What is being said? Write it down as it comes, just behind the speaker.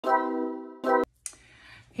Hey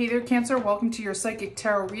there, Cancer. Welcome to your Psychic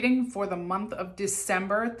Tarot reading for the month of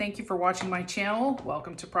December. Thank you for watching my channel.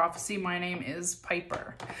 Welcome to Prophecy. My name is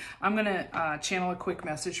Piper. I'm going to channel a quick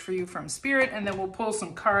message for you from Spirit, and then we'll pull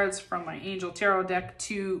some cards from my Angel Tarot deck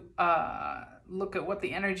to look at what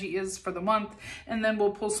the energy is for the month, and then we'll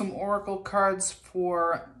pull some Oracle cards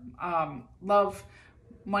for love,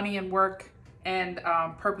 money, and work, and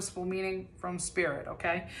purposeful meaning from Spirit,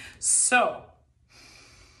 okay? So,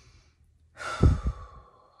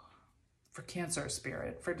 for Cancer,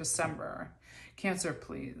 Spirit, for December. Cancer,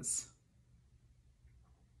 please.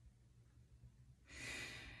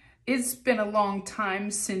 It's been a long time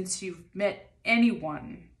since you've met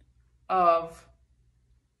anyone of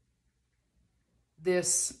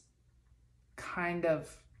this kind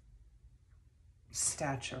of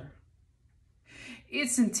stature.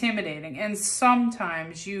 It's intimidating, and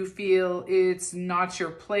sometimes you feel it's not your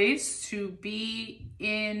place to be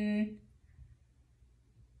in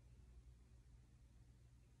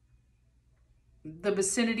the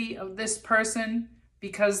vicinity of this person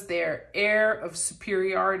because their air of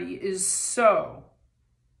superiority is so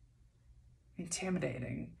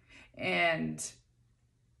intimidating, and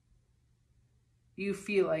you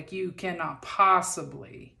feel like you cannot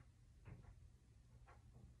possibly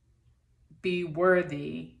be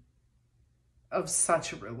worthy of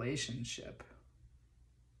such a relationship.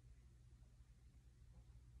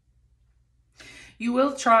 You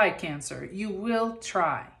will try, Cancer. You will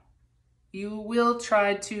try. You will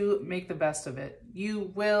try to make the best of it.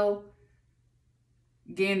 You will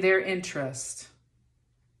gain their interest,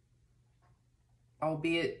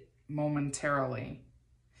 albeit momentarily.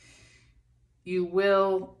 You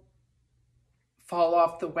will fall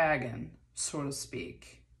off the wagon, so to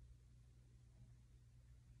speak.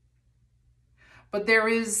 But there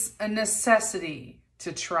is a necessity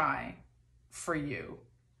to try for you,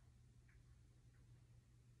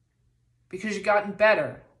 because you've gotten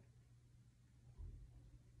better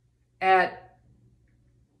at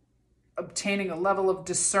obtaining a level of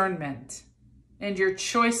discernment, and your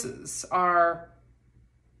choices are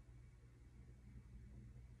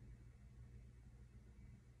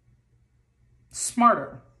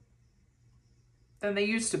smarter than they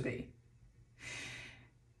used to be.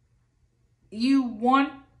 You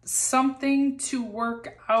want something to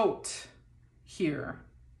work out here,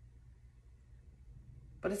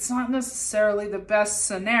 but it's not necessarily the best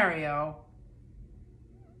scenario.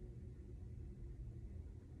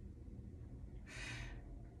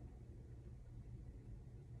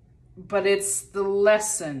 But it's the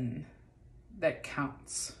lesson that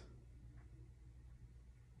counts,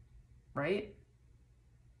 right?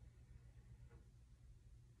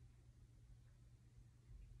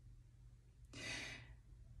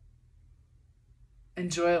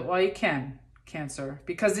 Enjoy it while you can, Cancer,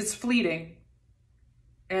 because it's fleeting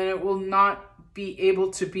and it will not be able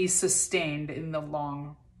to be sustained in the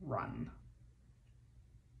long run.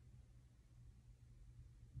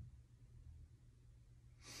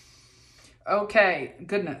 Okay,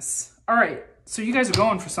 goodness. All right, so you guys are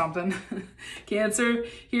going for something. Cancer,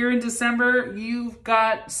 here in December, you've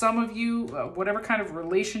got some of you, whatever kind of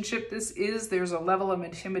relationship this is, there's a level of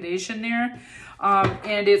intimidation there.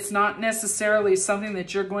 And it's not necessarily something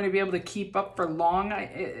that you're going to be able to keep up for long.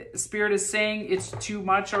 Spirit is saying it's too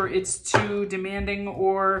much, or it's too demanding,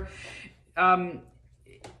 or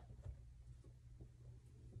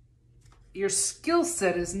your skill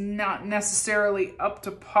set is not necessarily up to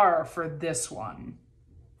par for this one.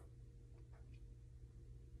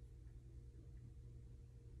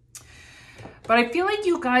 But I feel like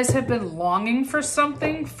you guys have been longing for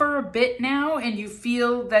something for a bit now, and you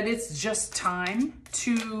feel that it's just time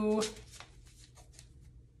to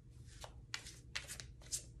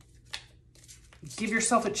give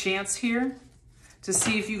yourself a chance here to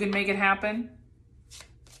see if you can make it happen.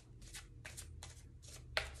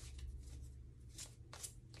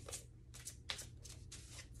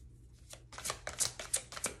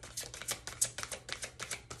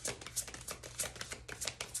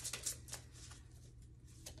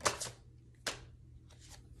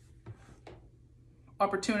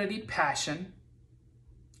 Opportunity, passion,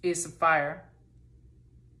 Ace of Fire.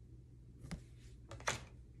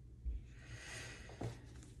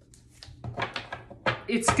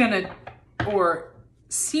 It's gonna, or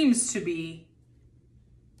seems to be,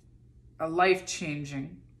 a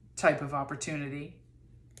life-changing type of opportunity.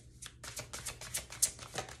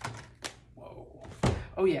 Whoa.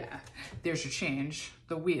 Oh yeah, there's your change,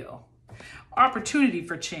 the wheel. Opportunity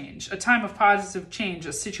for change, a time of positive change,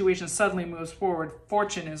 a situation suddenly moves forward,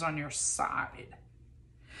 fortune is on your side.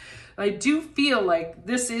 I do feel like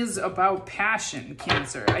this is about passion,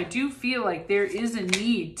 Cancer. I do feel like there is a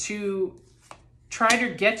need to try to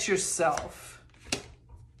get yourself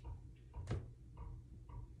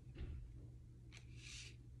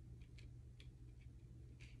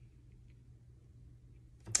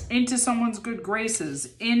into someone's good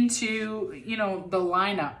graces, into, you know, the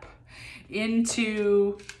lineup,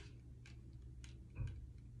 into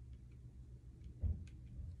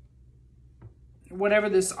whatever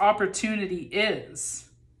this opportunity is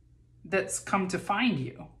that's come to find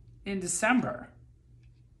you in December.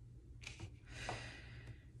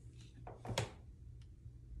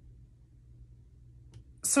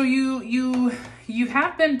 So you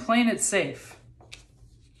have been playing it safe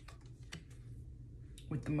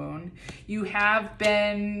with the moon. You have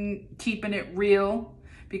been keeping it real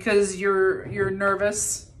because you're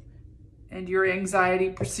nervous and your anxiety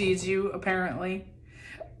precedes you, apparently.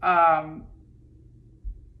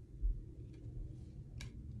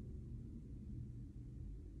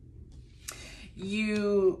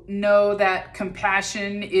 You know that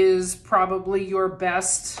compassion is probably your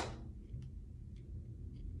best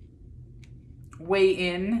way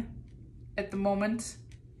in at the moment.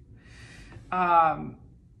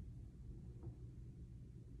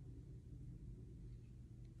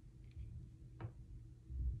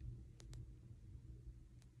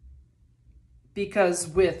 Because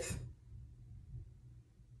with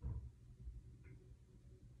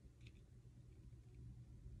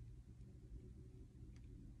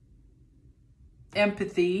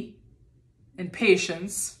empathy and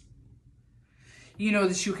patience, you know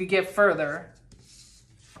that you could get further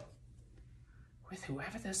with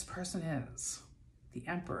whoever this person is, the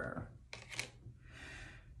Emperor.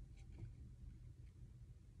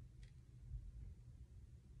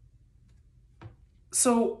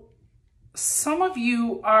 So some of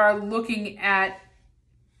you are looking at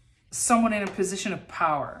someone in a position of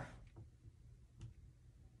power.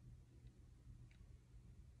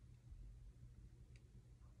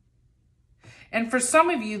 And for some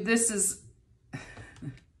of you, this is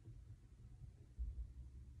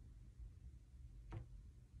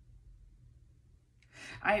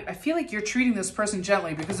I feel like you're treating this person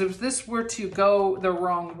gently, because if this were to go the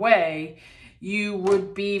wrong way, you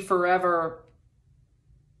would be forever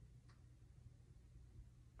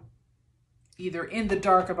either in the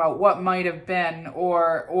dark about what might have been,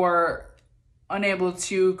 or unable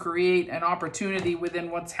to create an opportunity within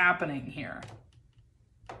what's happening here.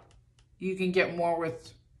 You can get more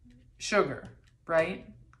with sugar, right,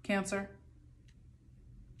 Cancer?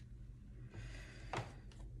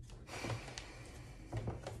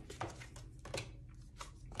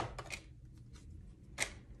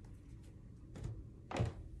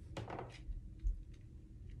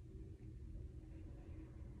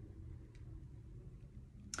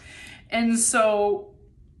 And so,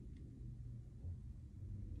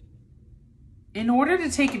 in order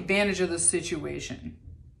to take advantage of the situation,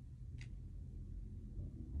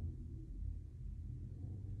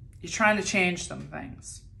 you're trying to change some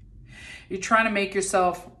things. You're trying to make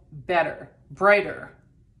yourself better, brighter.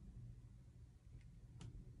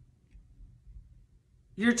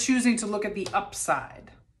 You're choosing to look at the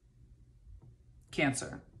upside,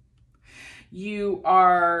 Cancer. You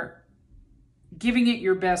are giving it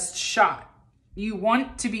your best shot. You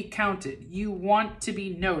want to be counted. You want to be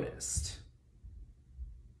noticed.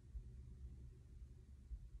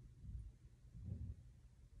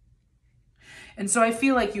 And so I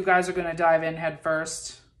feel like you guys are going to dive in head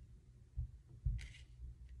first.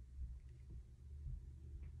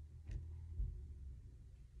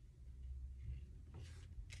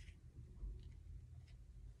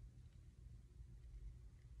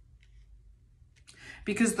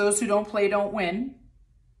 Because those who don't play don't win,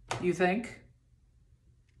 you think?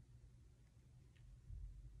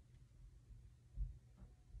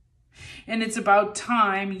 And it's about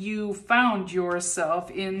time you found yourself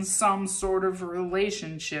in some sort of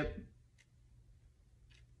relationship.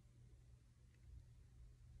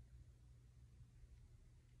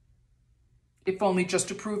 If only just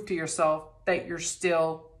to prove to yourself that you're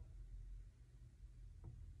still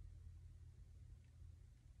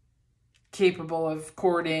capable of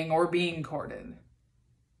courting or being courted.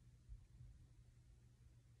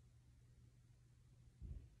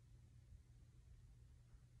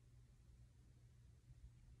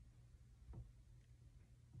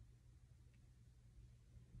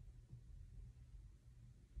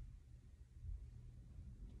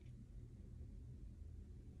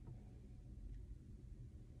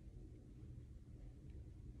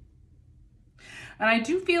 And I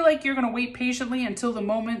do feel like you're going to wait patiently until the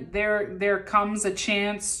moment there comes a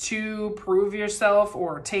chance to prove yourself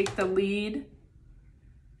or take the lead.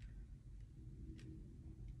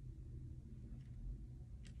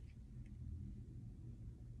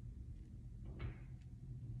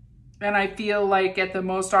 And I feel like at the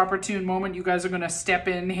most opportune moment, you guys are going to step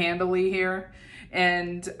in handily here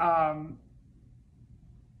and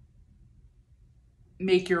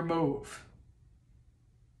make your move.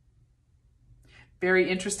 Very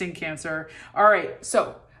interesting, Cancer. All right,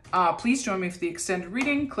 so please join me for the extended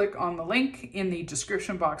reading. Click on the link in the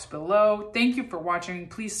description box below. Thank you for watching.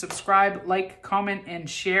 Please subscribe, like, comment, and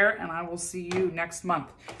share, and I will see you next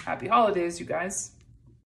month. Happy holidays, you guys.